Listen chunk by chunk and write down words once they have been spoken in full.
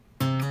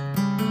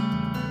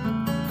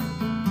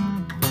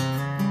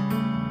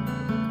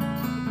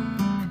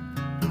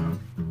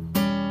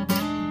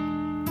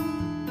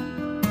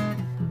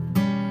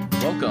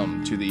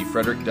Welcome to the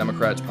Frederick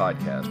Democrats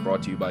podcast,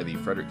 brought to you by the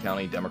Frederick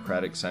County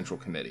Democratic Central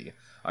Committee.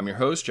 I'm your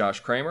host, Josh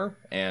Kramer,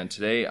 and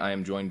today I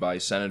am joined by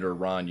Senator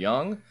Ron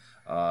Young,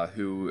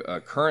 who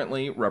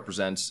currently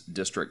represents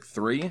District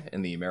 3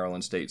 in the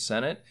Maryland State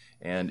Senate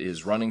and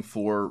is running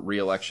for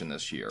re-election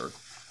this year.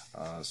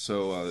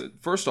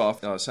 First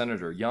off,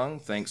 Senator Young,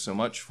 thanks so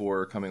much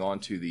for coming on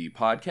to the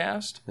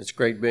podcast. It's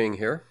great being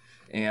here.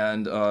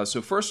 And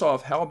so first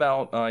off, how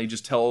about you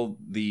just tell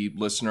the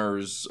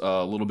listeners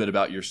a little bit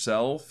about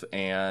yourself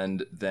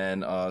and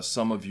then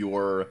some of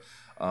your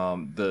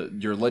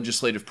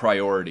legislative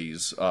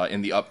priorities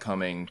in the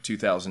upcoming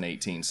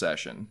 2018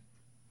 session?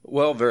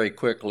 Well, very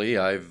quickly,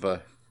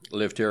 I've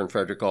lived here in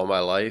Frederick all my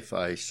life.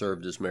 I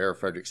served as mayor of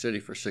Frederick City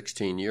for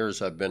 16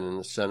 years. I've been in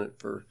the Senate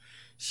for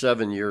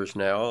 7 years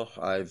now.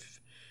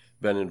 I've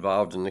been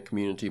involved in the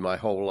community my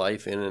whole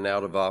life, in and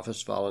out of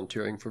office,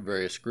 volunteering for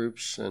various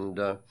groups. And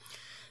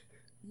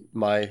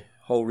my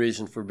whole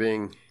reason for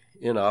being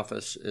in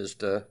office is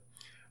to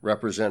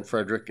represent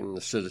Frederick and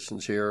the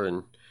citizens here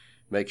and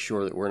make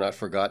sure that we're not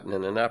forgotten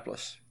in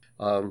Annapolis.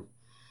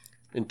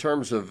 In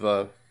terms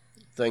of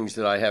things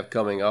that I have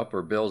coming up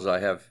or bills I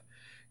have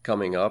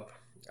coming up,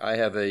 I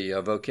have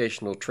a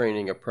vocational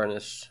training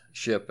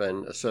apprenticeship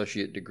and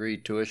associate degree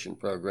tuition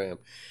program,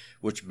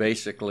 which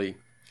basically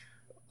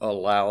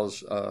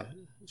allows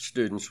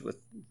students with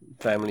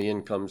family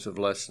incomes of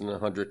less than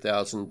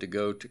 $100,000 to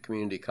go to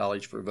community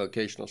college for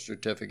vocational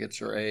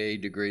certificates or AA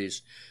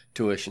degrees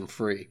tuition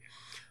free.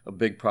 A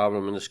big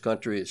problem in this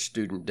country is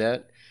student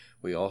debt.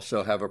 We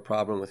also have a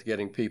problem with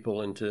getting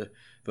people into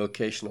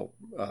vocational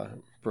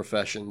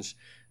professions.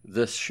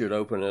 This should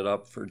open it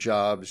up for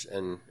jobs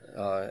and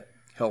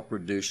help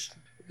reduce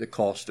the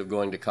cost of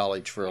going to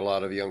college for a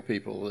lot of young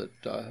people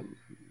that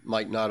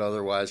might not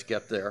otherwise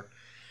get there.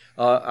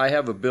 I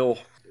have a bill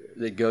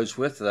that goes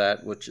with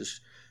that, which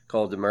is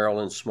called the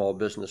Maryland Small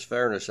Business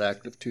Fairness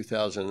Act of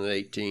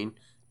 2018.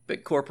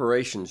 Big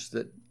corporations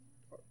that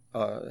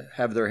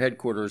have their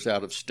headquarters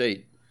out of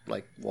state,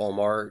 like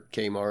Walmart,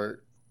 Kmart,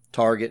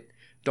 Target,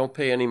 don't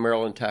pay any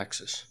Maryland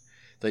taxes.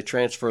 They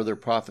transfer their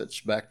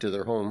profits back to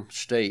their home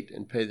state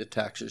and pay the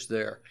taxes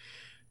there.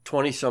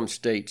 20-some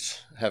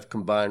states have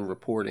combined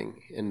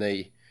reporting, and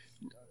they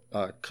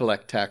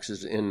collect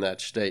taxes in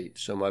that state.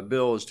 So my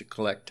bill is to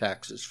collect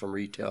taxes from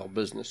retail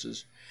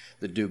businesses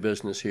that do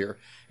business here.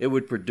 It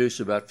would produce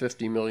about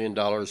 $50 million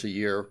a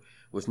year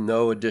with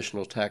no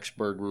additional tax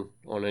burden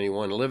on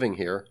anyone living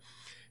here,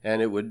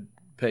 and it would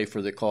pay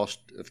for the cost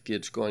of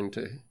kids going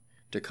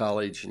to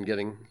college and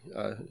getting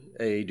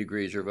AA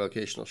degrees or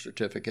vocational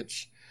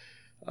certificates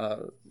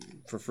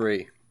for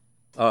free.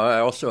 I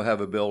also have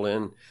a bill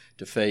in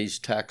to phase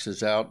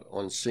taxes out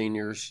on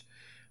seniors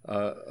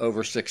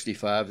over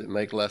 65 that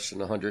make less than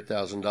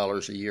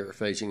 $100,000 a year,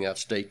 phasing out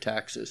state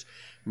taxes.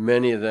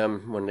 Many of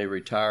them, when they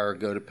retire,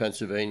 go to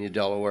Pennsylvania,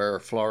 Delaware, or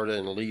Florida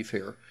and leave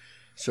here.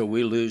 So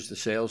we lose the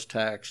sales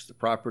tax, the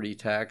property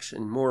tax,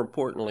 and more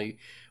importantly,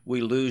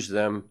 we lose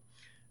them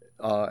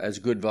as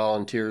good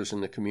volunteers in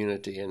the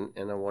community, and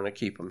I want to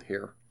keep them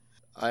here.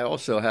 I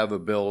also have a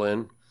bill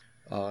in.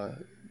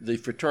 The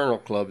fraternal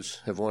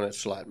clubs have won at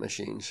slot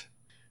machines.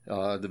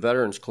 The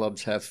veterans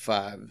clubs have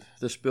 5.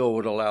 This bill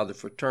would allow the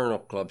fraternal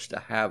clubs to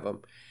have them,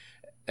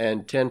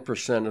 and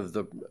 10% of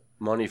the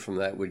money from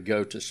that would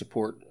go to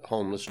support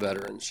homeless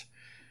veterans.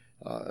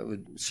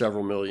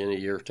 Several million a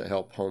year to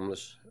help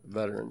homeless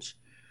veterans.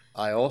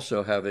 I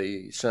also have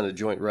a Senate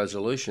joint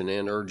resolution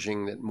in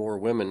urging that more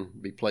women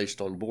be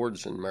placed on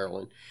boards in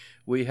Maryland.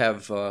 We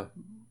have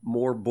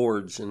more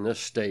boards in this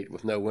state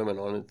with no women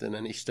on it than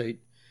any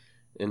state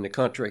in the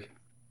country.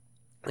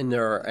 And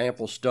there are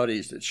ample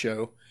studies that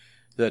show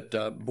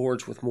that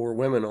boards with more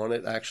women on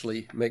it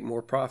actually make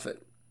more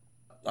profit.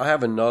 I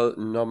have a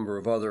number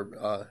of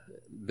other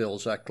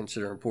bills I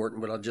consider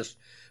important, but I'll just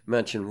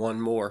mention one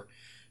more,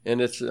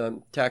 and it's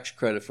tax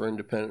credit for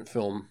independent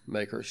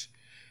filmmakers.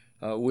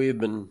 We have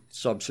been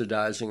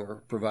subsidizing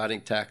or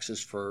providing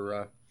taxes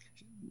for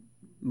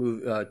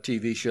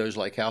TV shows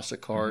like House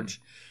of Cards.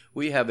 Mm-hmm.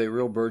 We have a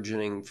real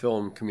burgeoning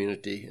film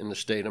community in the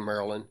state of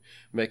Maryland,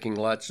 making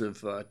lots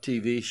of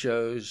TV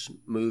shows,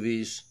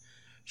 movies,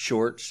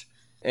 shorts,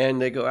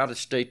 and they go out of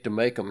state to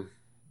make them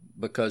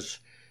because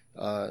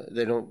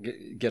they don't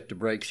get the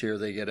breaks here,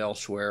 they get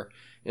elsewhere.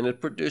 And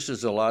it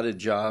produces a lot of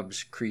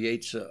jobs,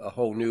 creates a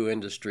whole new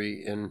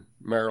industry in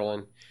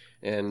Maryland,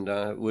 and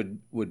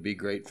would be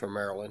great for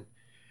Maryland.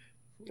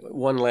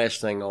 One last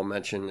thing I'll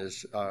mention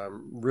is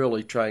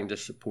really trying to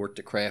support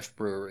the craft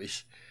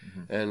breweries.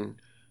 Mm-hmm. And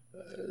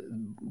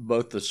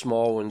both the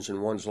small ones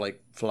and ones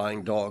like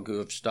Flying Dog, who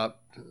have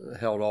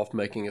held off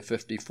making a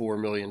 $54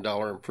 million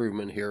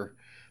improvement here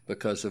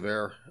because of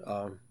our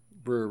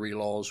brewery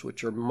laws,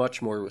 which are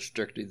much more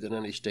restrictive than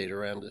any state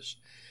around us.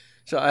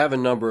 So I have a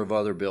number of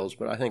other bills,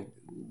 but I think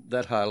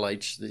that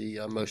highlights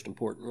the most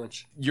important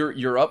ones.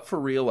 You're up for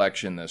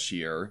re-election this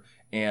year,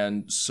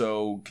 and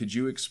so could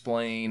you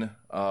explain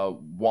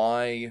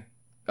why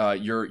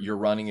you're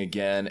running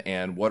again,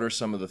 and what are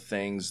some of the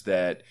things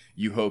that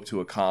you hope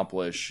to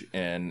accomplish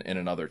in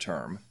another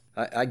term?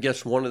 I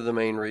guess one of the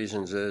main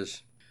reasons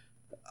is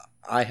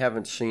I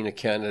haven't seen a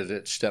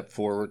candidate step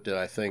forward that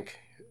I think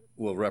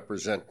will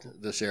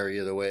represent this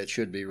area the way it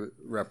should be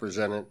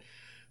represented.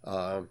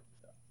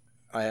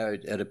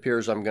 It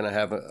appears I'm going to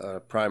have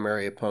a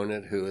primary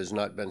opponent who has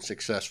not been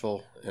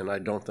successful, and I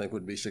don't think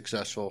would be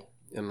successful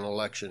in an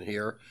election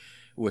here.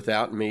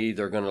 Without me,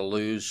 they're going to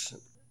lose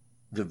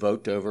the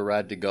vote to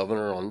override the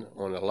governor on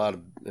a lot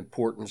of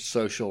important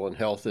social and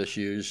health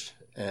issues,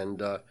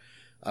 and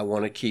I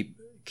want to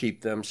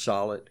keep them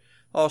solid.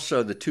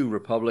 Also, the two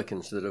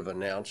Republicans that have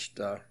announced,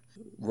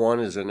 one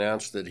has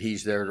announced that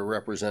he's there to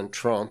represent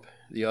Trump.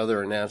 The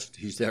other announced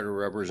he's there to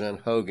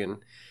represent Hogan.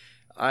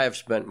 I have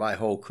spent my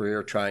whole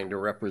career trying to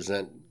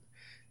represent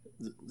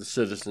the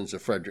citizens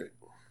of Frederick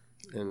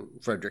and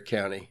Frederick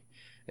County,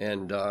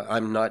 and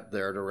I'm not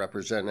there to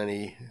represent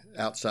any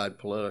outside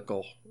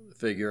political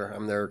figure.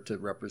 I'm there to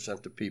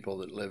represent the people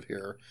that live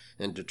here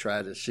and to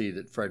try to see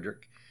that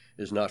Frederick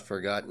is not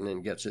forgotten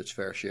and gets its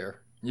fair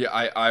share. Yeah,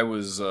 I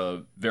was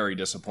very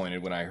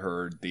disappointed when I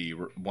heard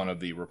one of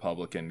the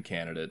Republican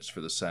candidates for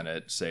the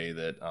Senate say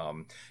that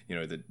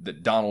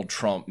that Donald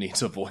Trump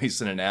needs a voice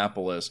in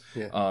Annapolis.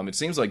 Yeah. It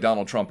seems like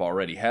Donald Trump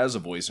already has a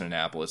voice in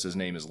Annapolis. His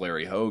name is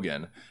Larry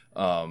Hogan.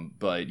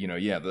 But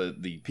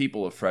the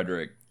people of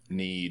Frederick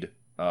need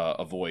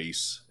a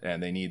voice,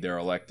 and they need their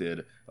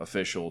elected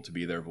official to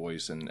be their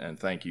voice. And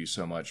thank you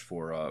so much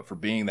for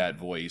being that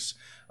voice.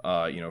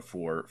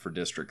 For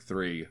District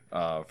 3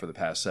 for the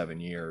past 7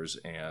 years,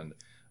 and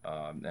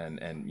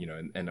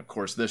of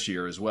course this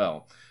year as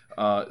well.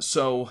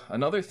 So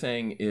another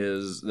thing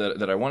is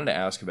that I wanted to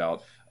ask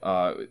about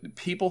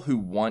people who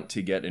want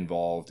to get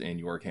involved in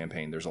your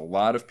campaign. There's a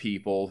lot of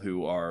people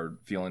who are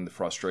feeling the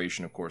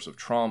frustration, of course, of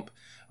Trump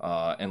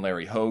and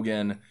Larry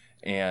Hogan,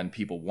 and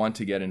people want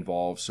to get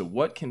involved. So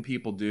what can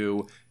people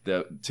do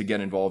to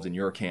get involved in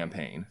your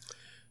campaign?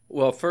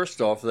 Well,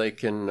 first off, they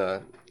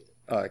can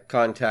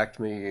contact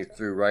me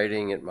through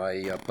writing at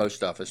my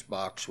post office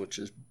box, which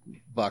is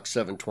Box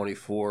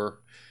 724,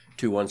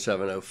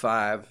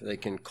 21705. They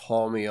can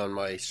call me on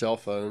my cell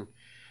phone,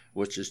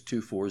 which is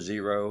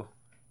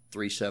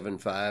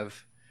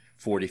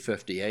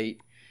 240-375-4058.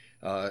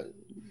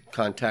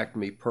 Contact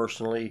me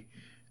personally.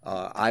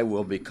 I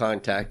will be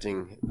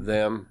contacting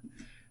them.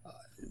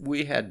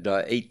 We had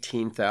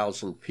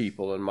 18,000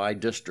 people in my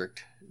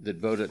district that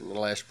voted in the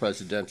last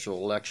presidential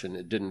election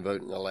that didn't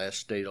vote in the last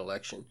state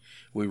election.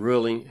 We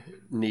really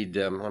need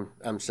them.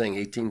 I'm saying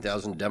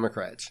 18,000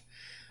 Democrats.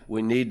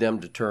 We need them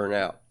to turn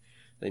out.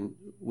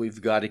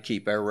 We've got to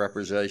keep our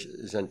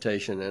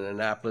representation in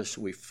Annapolis.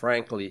 We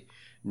frankly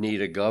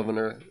need a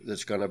governor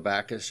that's going to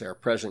back us. Our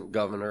present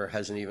governor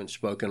hasn't even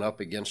spoken up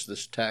against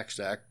this tax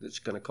act that's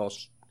going to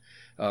cost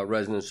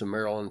residents of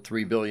Maryland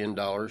 $3 billion.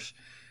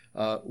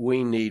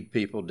 We need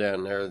people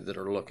down there that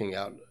are looking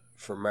out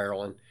for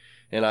Maryland.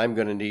 And I'm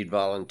going to need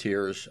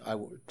volunteers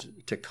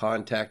to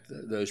contact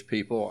those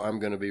people. I'm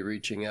going to be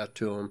reaching out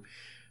to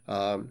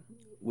them.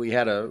 We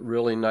had a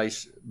really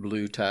nice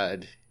blue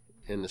tide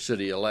in the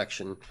city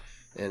election,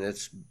 and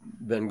it's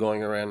been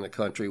going around the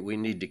country. We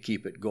need to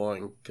keep it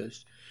going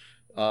because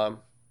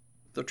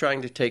they're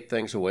trying to take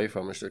things away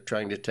from us. They're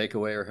trying to take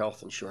away our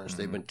health insurance.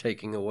 Mm-hmm. They've been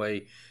taking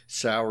away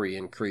salary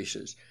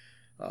increases.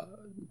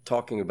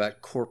 Talking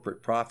about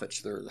corporate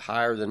profits, they're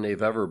higher than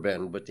they've ever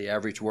been, but the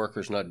average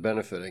worker's not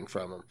benefiting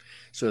from them.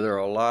 So there are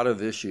a lot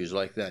of issues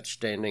like that,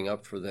 standing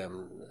up for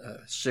them,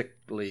 sick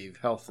leave,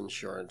 health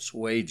insurance,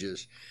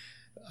 wages.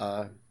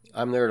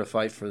 I'm there to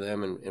fight for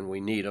them, and we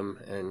need them,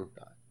 and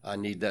I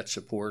need that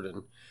support,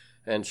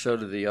 and so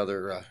do the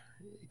other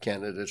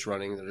candidates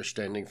running that are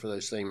standing for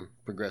those same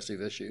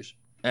progressive issues.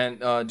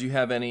 And do you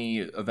have any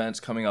events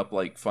coming up,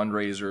 like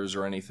fundraisers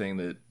or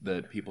anything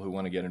that people who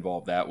want to get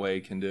involved that way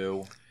can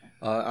do?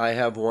 I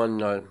have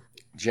one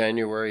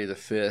January the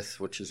 5th,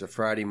 which is a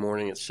Friday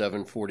morning at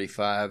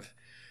 7:45.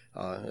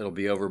 It'll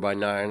be over by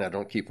 9. I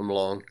don't keep them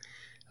long.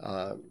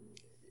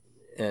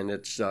 And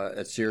it's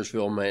at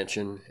Searsville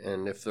Mansion.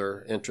 And if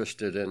they're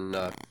interested in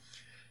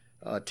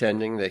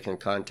attending, they can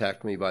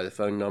contact me by the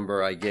phone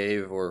number I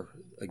gave, or,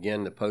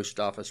 again, the post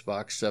office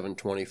box,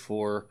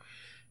 724.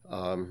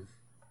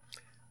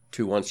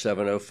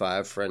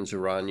 21705, Friends of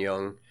Ron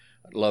Young.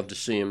 I'd love to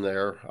see him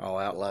there. I'll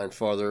outline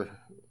further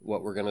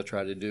what we're going to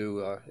try to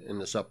do in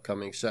this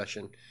upcoming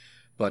session.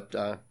 But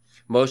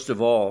most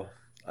of all,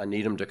 I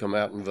need them to come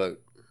out and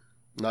vote,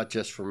 not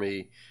just for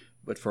me,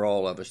 but for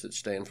all of us that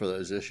stand for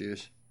those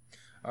issues.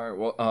 All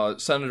right. Well,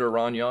 Senator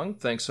Ron Young,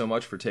 thanks so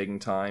much for taking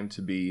time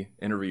to be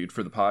interviewed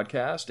for the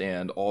podcast,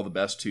 and all the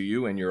best to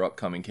you in your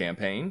upcoming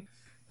campaign.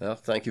 Well,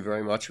 thank you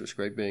very much. It was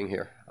great being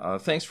here.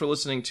 Thanks for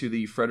listening to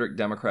the Frederick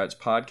Democrats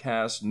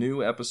podcast.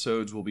 New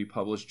episodes will be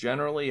published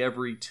generally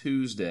every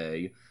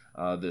Tuesday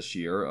this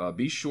year.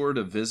 Be sure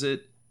to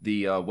visit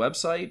the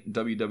website,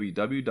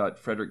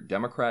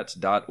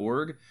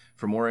 www.frederickdemocrats.org,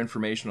 for more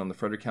information on the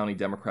Frederick County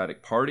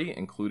Democratic Party,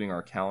 including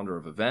our calendar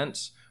of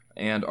events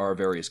and our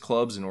various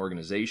clubs and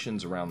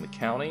organizations around the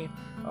county.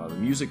 The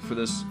music for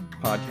this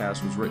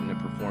podcast was written and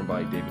performed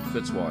by David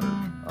Fitzwater.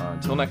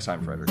 Until next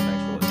time, Frederick,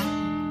 thanks for listening.